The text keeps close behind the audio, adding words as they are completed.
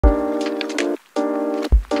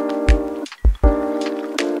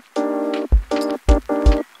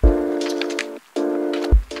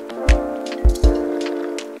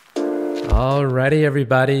Alrighty,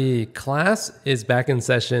 everybody. Class is back in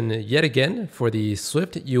session yet again for the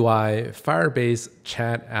SwiftUI Firebase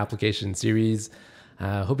chat application series.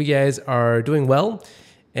 Hope you guys are doing well,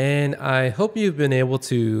 and I hope you've been able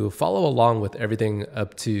to follow along with everything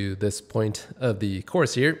up to this point of the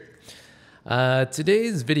course here.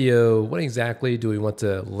 Today's video, what exactly do we want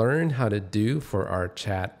to learn how to do for our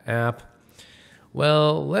chat app?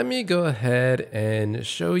 Well, let me go ahead and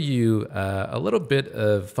show you a little bit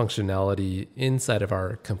of functionality inside of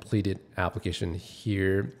our completed application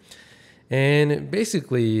here. And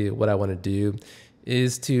basically what I want to do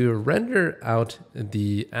is to render out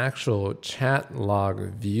the actual chat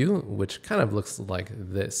log view, which kind of looks like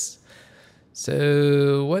this.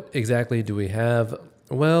 So what exactly do we have?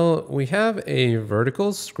 Well, we have a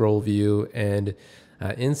vertical scroll view, and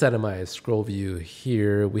inside of my scroll view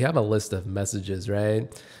here, we have a list of messages,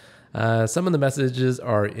 right? Some of the messages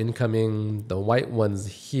are incoming. The white ones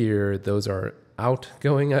here, those are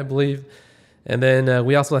outgoing, I believe. And then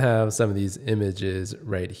we also have some of these images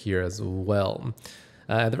right here as well.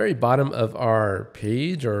 At the very bottom of our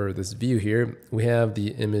page, or this view here, we have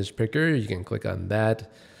the image picker. You can click on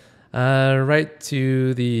that. Right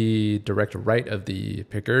to the direct right of the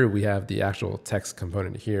picker, we have the actual text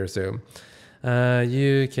component here. So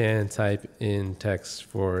you can type in text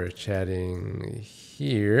for chatting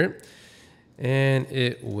here, and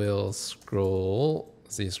it will scroll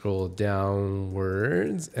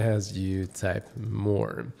downwards as you type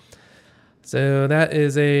more. So that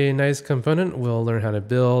is a nice component we'll learn how to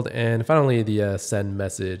build. And finally, the send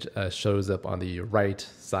message shows up on the right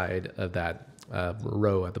side of that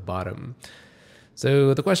row at the bottom.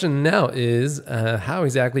 So the question now is, how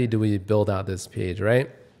exactly do we build out this page,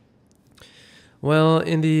 right? Well,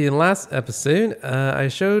 in the last episode, I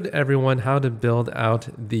showed everyone how to build out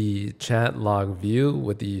the chat log view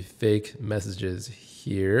with the fake messages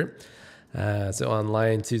here. So on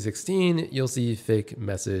line 216, you'll see fake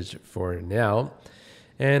message for now.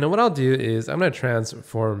 And what I'll do is I'm going to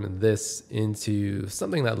transform this into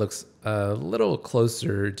something that looks a little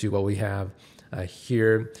closer to what we have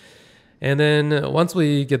here. And then once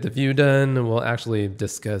we get the view done, we'll actually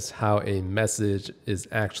discuss how a message is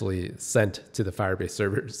actually sent to the Firebase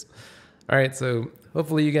servers. All right, so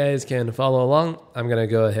hopefully you guys can follow along. I'm gonna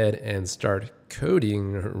go ahead and start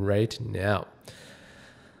coding right now.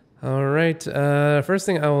 All right, first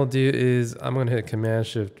thing I will do is I'm gonna hit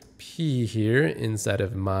Command-Shift-P here inside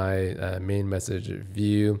of my main message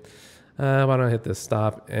view. Why don't I hit the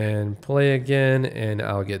stop and play again, and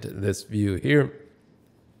I'll get this view here.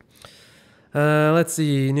 Let's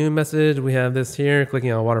see, new message, we have this here.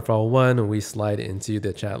 Clicking on waterfall 1, we slide into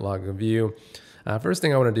the chat log view. First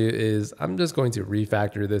thing I want to do is I'm just going to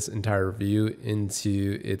refactor this entire view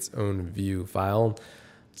into its own view file.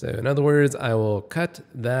 So in other words, I will cut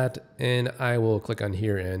that and I will click on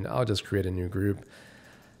here and I'll just create a new group.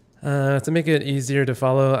 To make it easier to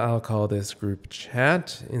follow, I'll call this group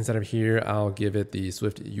chat. Inside of here, I'll give it the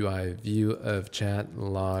SwiftUI view of chat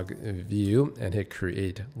log view and hit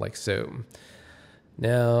create like so.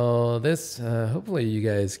 Now this, hopefully you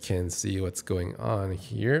guys can see what's going on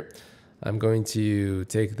here. I'm going to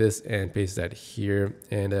take this and paste that here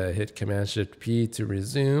and hit Command-Shift-P to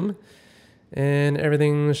resume. And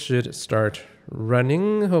everything should start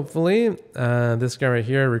running, hopefully. This guy right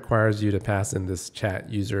here requires you to pass in this chat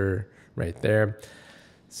user right there.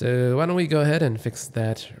 So why don't we go ahead and fix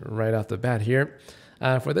that right off the bat here.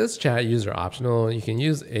 For this chat user optional, you can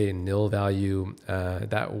use a nil value.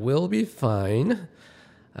 That will be fine.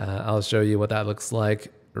 I'll show you what that looks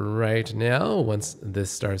like right now once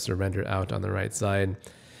this starts to render out on the right side.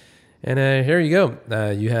 And here you go.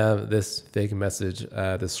 You have this fake message,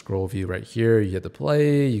 this scroll view right here. You hit the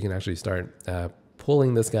play. You can actually start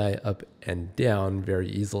pulling this guy up and down very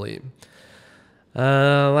easily.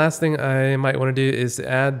 Last thing I might want to do is to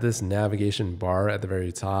add this navigation bar at the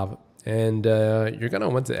very top. And you're going to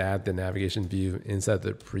want to add the navigation view inside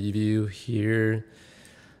the preview here.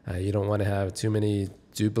 You don't want to have too many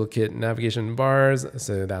duplicate navigation bars.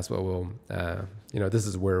 So that's what we'll, this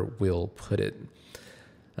is where we'll put it.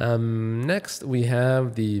 Next, we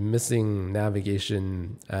have the missing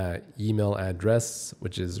navigation email address,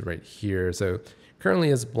 which is right here. So currently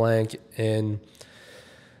it's blank, and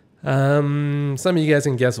some of you guys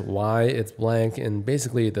can guess why it's blank. And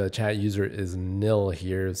basically the chat user is nil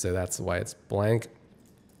here, so that's why it's blank.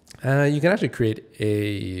 You can actually create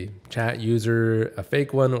a chat user, a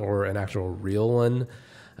fake one or an actual real one.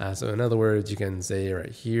 So in other words, you can say right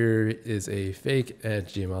here is a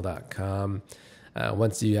fake@gmail.com.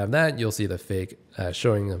 Once you have that, you'll see the fake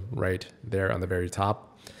showing right there on the very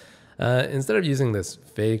top. Instead of using this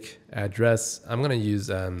fake address, I'm going to use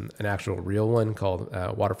an actual real one called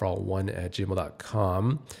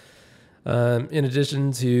waterfall1@gmail.com. In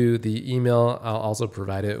addition to the email, I'll also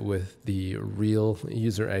provide it with the real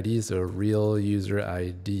user ID, so real user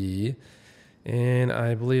ID. And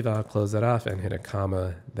I believe I'll close that off and hit a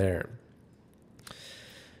comma there.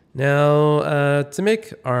 Now, to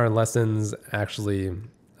make our lessons actually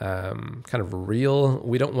kind of real,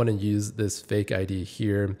 we don't want to use this fake ID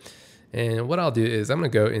here. And what I'll do is I'm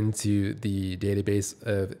going to go into the database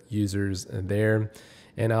of users there,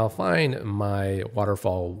 and I'll find my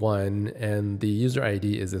waterfall 1, and the user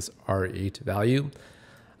ID is this R8 value.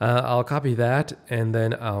 I'll copy that, and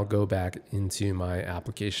then I'll go back into my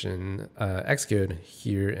application Xcode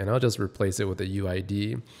here, and I'll just replace it with a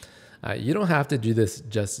UID. You don't have to do this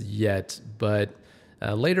just yet, but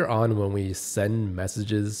later on when we send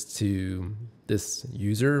messages to this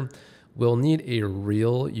user, we'll need a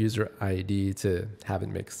real user ID to have it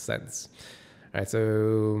make sense. All right,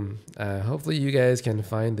 so hopefully you guys can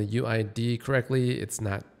find the UID correctly. It's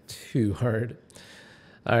not too hard.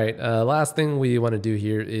 All right, last thing we want to do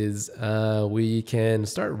here is we can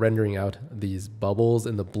start rendering out these bubbles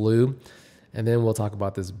in the blue, and then we'll talk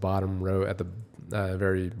about this bottom row at the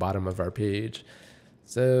very bottom of our page.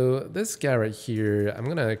 So this guy right here, I'm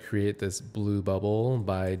gonna create this blue bubble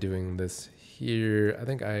by doing this here. I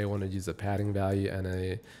think I want to use a padding value and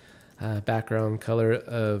a background color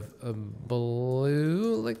of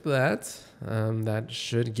blue like that. That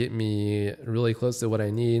should get me really close to what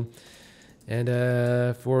I need.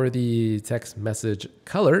 And for the text message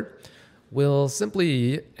color, we'll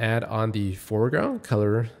simply add on the foreground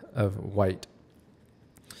color of white.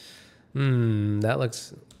 That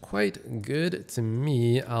looks quite good to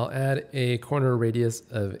me. I'll add a corner radius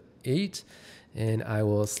of 8, and I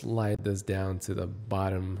will slide this down to the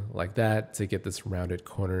bottom like that to get this rounded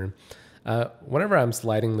corner. Whenever I'm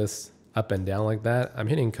sliding this up and down like that, I'm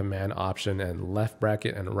hitting Command Option and left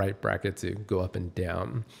bracket and right bracket to go up and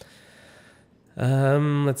down.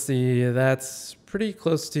 Let's see, that's pretty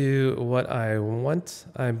close to what I want,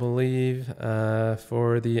 I believe.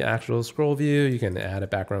 For the actual scroll view, you can add a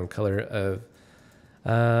background color of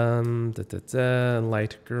light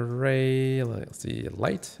gray. Let's see,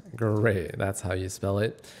 light gray. That's how you spell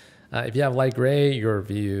it. If you have light gray, your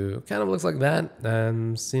view kind of looks like that.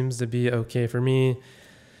 Seems to be okay for me.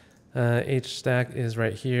 HStack is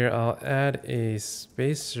right here. I'll add a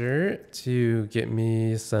spacer to get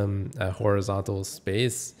me some horizontal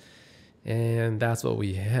space. And that's what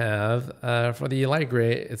we have. For the light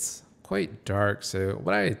gray, it's quite dark. So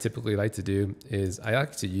what I typically like to do is I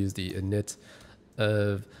like to use the init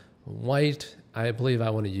of white. I believe I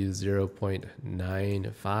want to use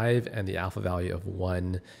 0.95 and the alpha value of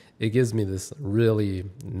 1. It gives me this really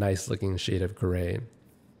nice looking shade of gray.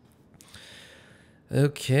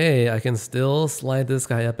 Okay, I can still slide this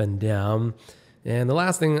guy up and down. And the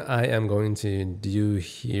last thing I am going to do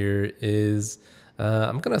here is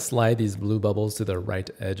I'm going to slide these blue bubbles to the right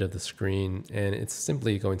edge of the screen, and it's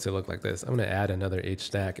simply going to look like this. I'm going to add another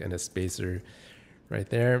HStack and a spacer right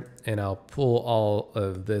there, and I'll pull all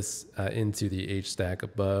of this into the HStack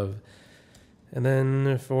above. And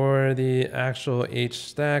then for the actual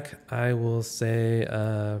HStack, I will say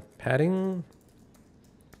padding.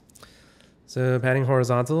 So padding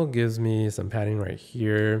horizontal gives me some padding right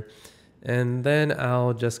here. And then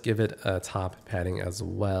I'll just give it a top padding as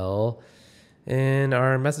well. And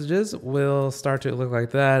our messages will start to look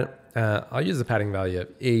like that. I'll use a padding value of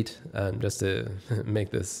 8 just to make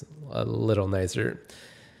this a little nicer.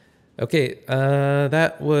 Okay,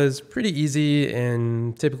 that was pretty easy,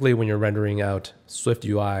 and typically when you're rendering out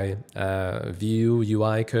SwiftUI Vue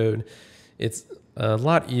UI code, it's a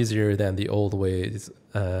lot easier than the old ways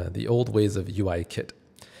of UIKit.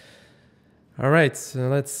 All right, so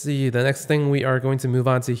let's see. The next thing we are going to move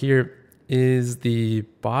on to here is the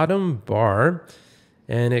bottom bar,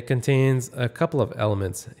 and it contains a couple of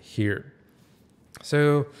elements here.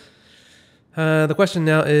 So the question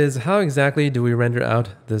now is, how exactly do we render out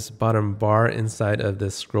this bottom bar inside of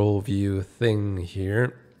this scroll view thing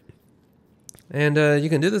here? And you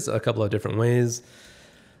can do this a couple of different ways.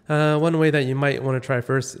 One way that you might want to try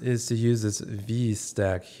first is to use this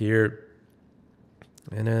VStack here.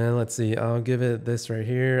 And let's see, I'll give it this right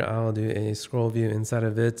here. I'll do a scroll view inside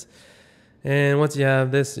of it. And once you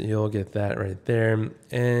have this, you'll get that right there.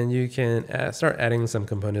 And you can start adding some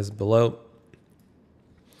components below.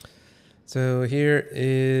 So here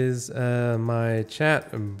is my chat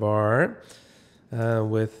bar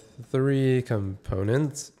with 3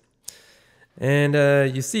 components. And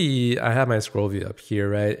you see I have my scroll view up here,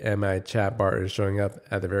 right? And my chat bar is showing up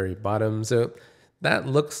at the very bottom. So that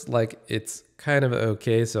looks like it's kind of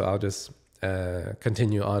okay. So I'll just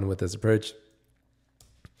continue on with this approach.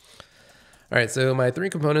 All right, so my three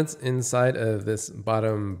components inside of this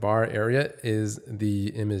bottom bar area is the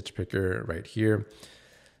image picker right here.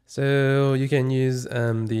 So you can use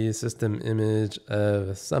the system image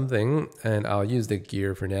of something, and I'll use the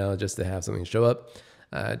gear for now just to have something show up.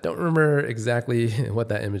 Don't remember exactly what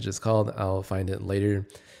that image is called. I'll find it later.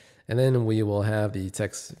 And then we will have the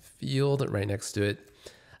text field right next to it.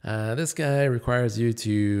 This guy requires you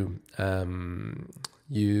to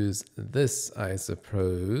use this, I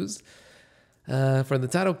suppose. For the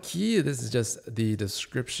title key, this is just the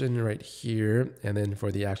description right here. And then for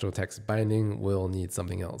the actual text binding, we'll need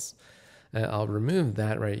something else. I'll remove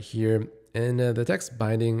that right here. And the text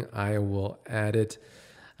binding, I will add it.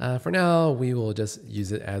 For now, we will just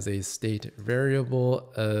use it as a state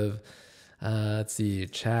variable of, let's see,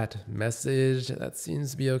 chat message. That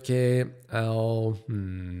seems to be okay.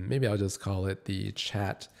 Maybe I'll just call it the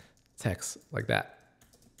chat text like that.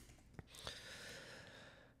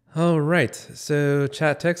 All right, so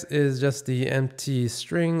chat text is just the empty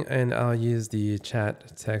string, and I'll use the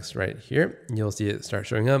chat text right here. You'll see it start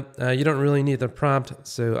showing up. You don't really need the prompt,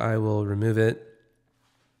 so I will remove it.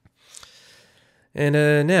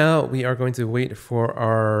 And now we are going to wait for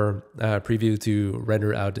our preview to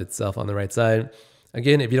render out itself on the right side.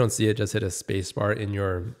 Again, if you don't see it, just hit a space bar in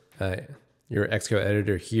your Xcode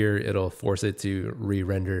editor here. It'll force it to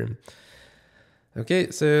re-render.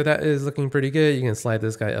 Okay, so that is looking pretty good. You can slide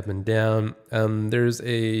this guy up and down. There's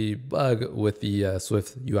a bug with the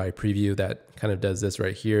SwiftUI preview that kind of does this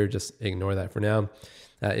right here. Just ignore that for now.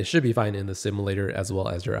 It should be fine in the simulator as well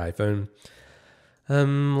as your iPhone.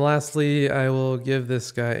 Lastly, I will give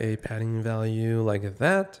this guy a padding value like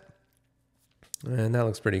that. And that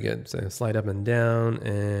looks pretty good. So slide up and down,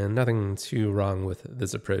 and nothing too wrong with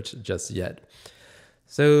this approach just yet.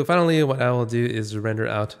 So finally, what I will do is render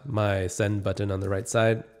out my send button on the right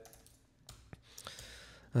side.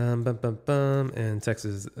 And text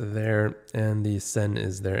is there, and the send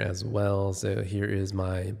is there as well. So here is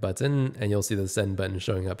my button, and you'll see the send button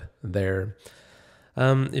showing up there.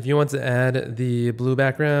 If you want to add the blue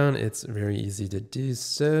background, it's very easy to do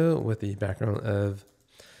so with the background of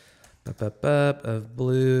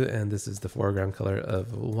blue, and this is the foreground color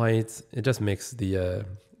of white. It just makes the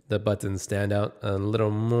button stand out a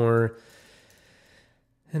little more.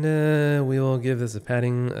 And we will give this a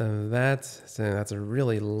padding of that. So that's a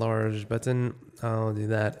really large button. I'll do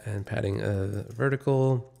that, and padding of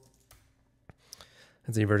vertical.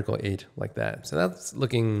 That's a vertical 8 like that. So that's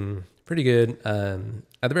looking pretty good.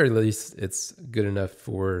 At the very least, it's good enough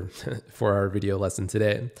for our video lesson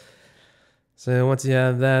today. So once you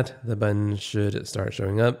have that, the button should start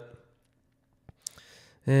showing up.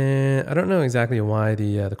 And I don't know exactly why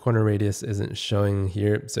the corner radius isn't showing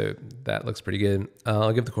here. So that looks pretty good.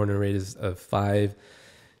 I'll give the corner radius of 5.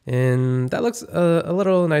 And that looks a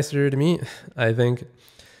little nicer to me, I think.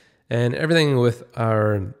 And everything with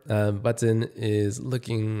our button is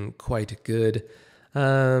looking quite good.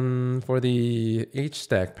 For the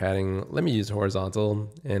H-stack padding, let me use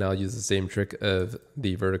horizontal, and I'll use the same trick of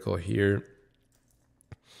the vertical here.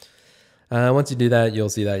 Once you do that, you'll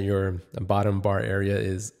see that your bottom bar area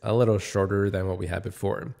is a little shorter than what we had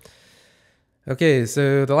before. Okay,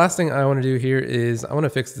 so the last thing I want to do here is I want to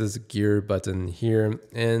fix this gear button here.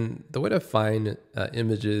 And the way to find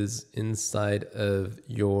images inside of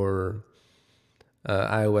your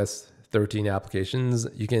iOS 13 applications,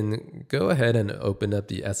 you can go ahead and open up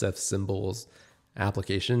the SF Symbols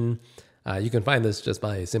application. You can find this just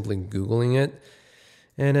by simply Googling it.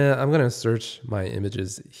 And I'm going to search my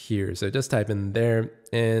images here. So just type in there,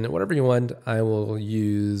 and whatever you want, I will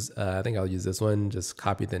use, I think I'll use this one, just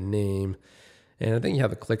copy the name. And I think you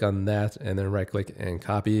have to click on that and then right click and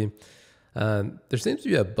copy. There seems to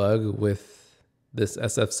be a bug with this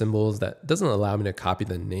SF Symbols that doesn't allow me to copy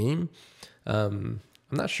the name. I'm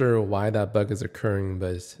not sure why that bug is occurring,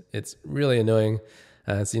 but it's really annoying.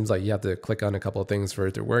 It seems like you have to click on a couple of things for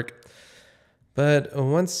it to work. But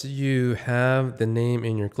once you have the name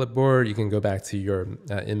in your clipboard, you can go back to your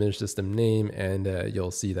image system name, and you'll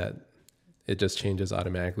see that it just changes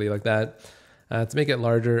automatically like that. To make it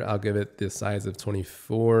larger, I'll give it the size of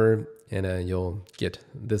 24, and you'll get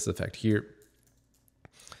this effect here.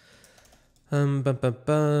 And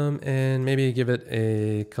maybe give it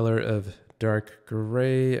a color of dark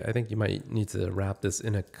gray. I think you might need to wrap this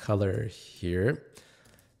in a color here.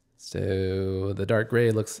 So the dark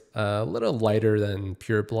gray looks a little lighter than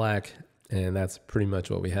pure black, and that's pretty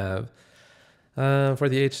much what we have. For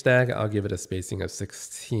the H stack, I'll give it a spacing of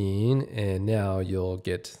 16, and now you'll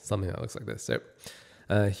get something that looks like this. So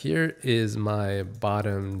Here is my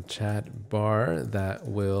bottom chat bar that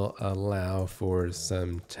will allow for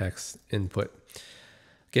some text input.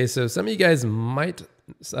 Okay, so some of you guys might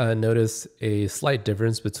notice a slight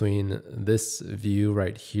difference between this view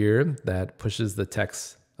right here that pushes the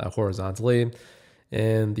text horizontally,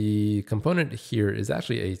 and the component here is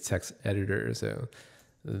actually a text editor. So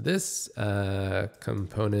this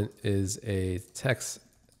component is a text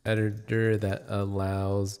editor that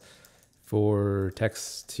allows for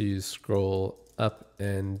text to scroll up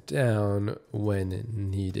and down when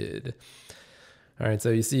needed. All right,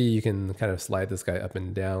 so you see you can kind of slide this guy up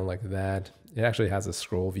and down like that. It actually has a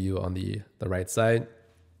scroll view on the right side.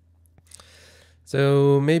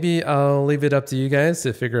 So maybe I'll leave it up to you guys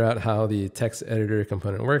to figure out how the text editor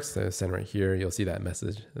component works. So send right here, you'll see that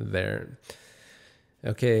message there.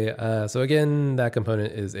 Okay, so again, that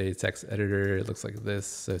component is a text editor. It looks like this,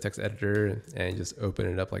 so text editor, and you just open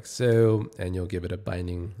it up like so, and you'll give it a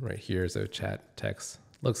binding right here. So chat text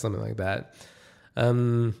looks something like that.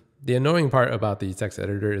 The annoying part about the text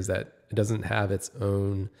editor is that it doesn't have its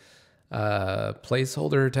own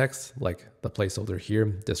placeholder text, like the placeholder here,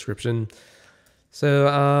 description. So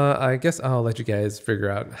I guess I'll let you guys figure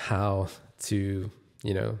out how to,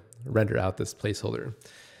 render out this placeholder.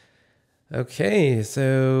 Okay,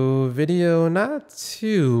 so video not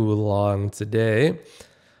too long today.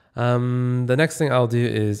 The next thing I'll do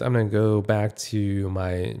is I'm gonna go back to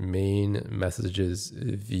my main messages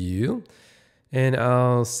view and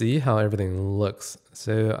I'll see how everything looks.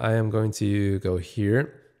 So I am going to go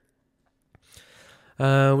here. We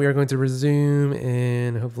are going to resume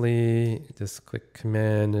and hopefully just click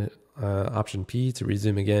Command Option P to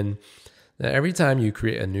resume again. Now, every time you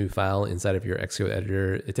create a new file inside of your Xcode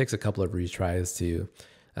editor, it takes a couple of retries to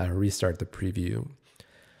restart the preview.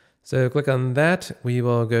 So click on that. We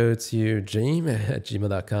will go to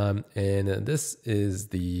jame@gmail.com, and this is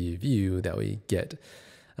the view that we get.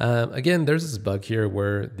 Again, there's this bug here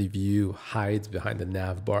where the view hides behind the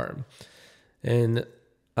nav bar. And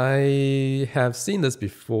I have seen this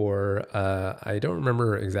before. I don't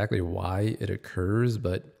remember exactly why it occurs,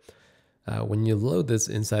 but when you load this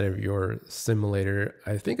inside of your simulator,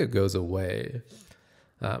 I think it goes away.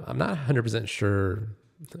 I'm not 100% sure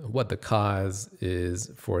what the cause is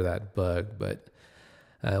for that bug, but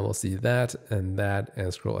we'll see that and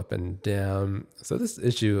scroll up and down. So this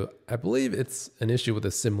issue, I believe it's an issue with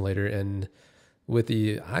the simulator, and with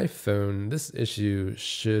the iPhone, this issue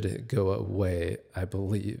should go away, I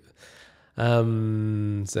believe.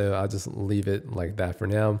 So I'll just leave it like that for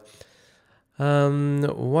now.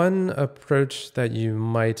 One approach that you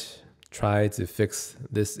might try to fix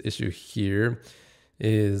this issue here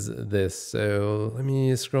is this. So let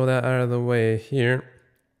me scroll that out of the way here.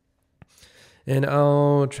 And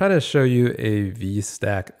I'll try to show you a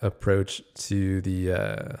VStack approach to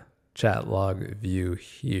the chat log view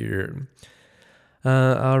here.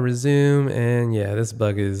 I'll resume, and yeah, this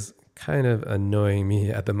bug is kind of annoying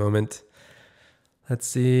me at the moment. Let's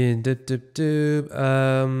see, you'll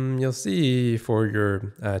see for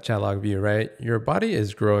your chat log view, right? Your body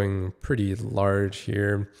is growing pretty large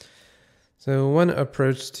here. So one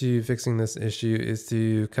approach to fixing this issue is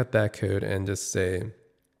to cut that code and just say,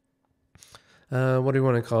 what do we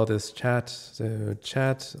want to call this chat? So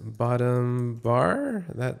chat bottom bar,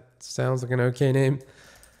 that sounds like an okay name.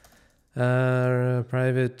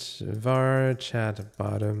 Private var chat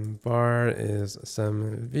bottom bar is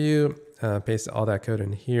some view. Paste all that code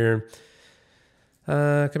in here.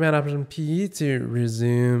 Command Option P to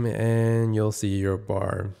resume, and you'll see your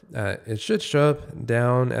bar. It should show up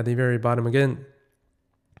down at the very bottom again.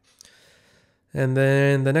 And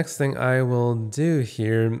then the next thing I will do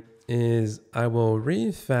here is I will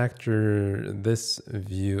refactor this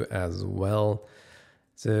view as well.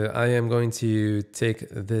 So I am going to take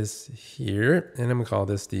this here, and I'm going to call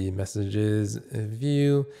this the messages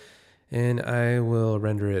view, and I will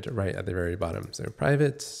render it right at the very bottom. So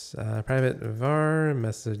private var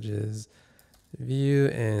messages view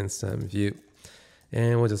and some view,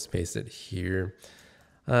 and we'll just paste it here.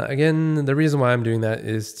 Again, the reason why I'm doing that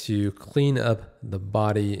is to clean up the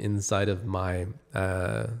body inside of my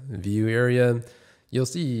view area. You'll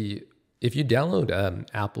see if you download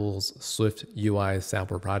Apple's SwiftUI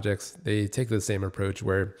sample projects, they take the same approach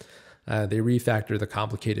where they refactor the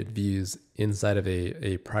complicated views inside of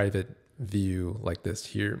a private view like this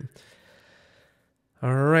here.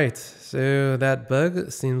 All right, so that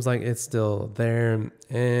bug seems like it's still there.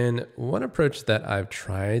 And one approach that I've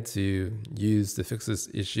tried to use to fix this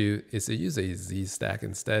issue is to use a Z-stack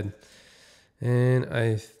instead. And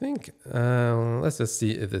I think, let's just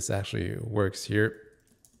see if this actually works here.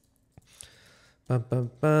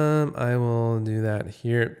 I will do that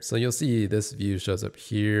here. So you'll see this view shows up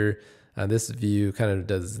here. This view kind of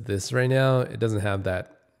does this right now. It doesn't have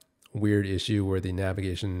that weird issue where the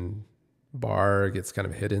navigation bar gets kind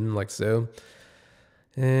of hidden like so.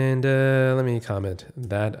 And let me comment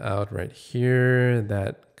that out right here.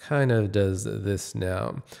 That kind of does this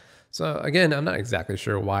now. So again, I'm not exactly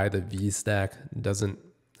sure why the VStack doesn't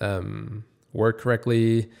work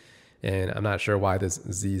correctly. And I'm not sure why this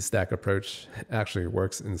Z-stack approach actually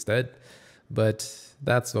works instead, but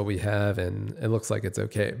that's what we have and it looks like it's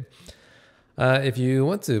okay. If you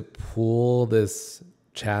want to pull this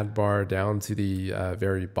chat bar down to the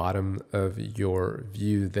very bottom of your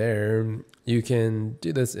view there, you can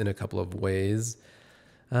do this in a couple of ways.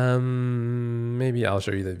 Maybe I'll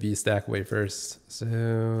show you the VStack way first.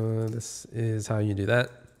 So this is how you do that.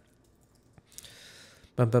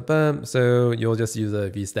 So you'll just use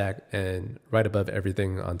a VStack, and right above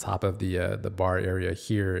everything on top of the bar area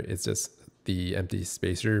here, it's just the empty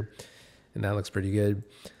spacer, and that looks pretty good.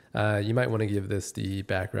 You might want to give this the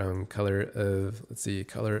background color of, let's see,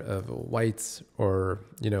 color of white, or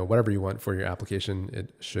whatever you want for your application.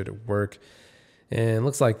 It should work. And it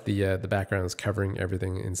looks like the background is covering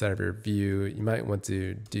everything inside of your view. You might want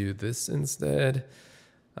to do this instead.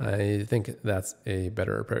 I think that's a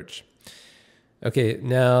better approach. Okay,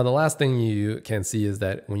 now the last thing you can see is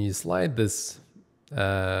that when you slide this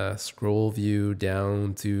scroll view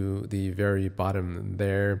down to the very bottom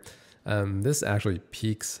there, this actually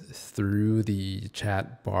peeks through the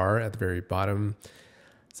chat bar at the very bottom.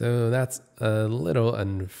 So that's a little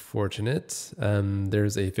unfortunate.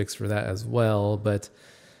 There's a fix for that as well, but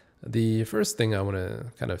the first thing I want to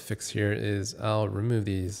kind of fix here is I'll remove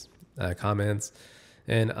these comments,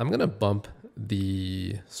 and I'm going to bump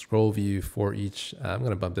the scroll view for each. I'm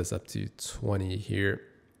going to bump this up to 20 here.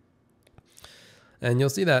 And you'll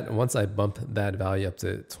see that once I bump that value up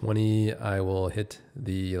to 20, I will hit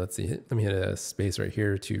the, let's see, let me hit a space right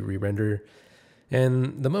here to re-render.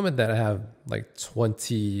 And the moment that I have like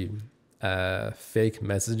 20 fake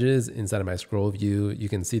messages inside of my scroll view, you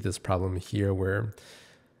can see this problem here where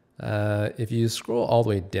if you scroll all the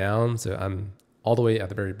way down, so I'm all the way at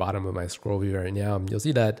the very bottom of my scroll view right now, you'll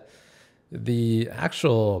see that the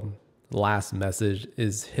actual last message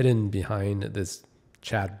is hidden behind this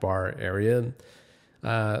chat bar area.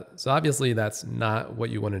 So obviously that's not what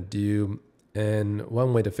you want to do. And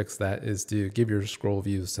one way to fix that is to give your scroll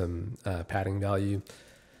view some padding value.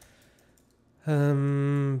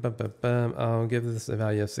 I'll give this a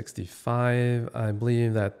value of 65. I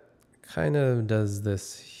believe that kind of does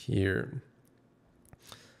this here.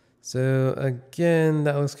 So again,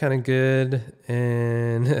 that looks kind of good.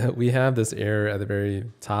 And we have this error at the very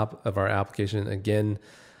top of our application. Again,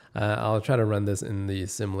 I'll try to run this in the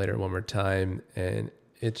simulator one more time, and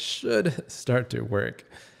it should start to work.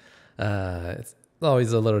 It's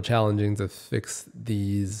always a little challenging to fix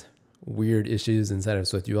these weird issues inside of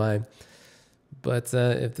SwiftUI. But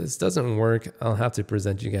if this doesn't work, I'll have to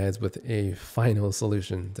present you guys with a final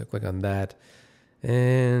solution. So click on that.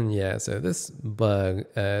 And yeah, so this bug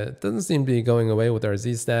doesn't seem to be going away with our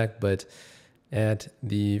Z-stack, but at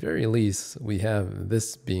the very least, we have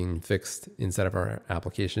this being fixed inside of our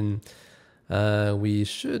application. We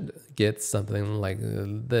should get something like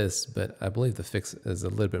this, but I believe the fix is a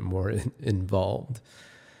little bit more involved.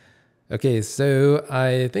 Okay, so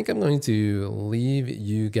I think I'm going to leave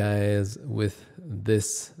you guys with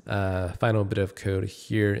this final bit of code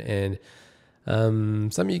here, and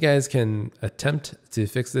some of you guys can attempt to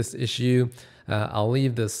fix this issue. I'll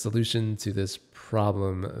leave the solution to this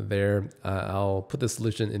problem there. I'll put the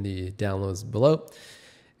solution in the downloads below,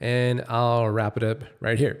 and I'll wrap it up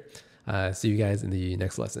right here. See you guys in the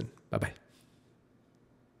next lesson. Bye-bye.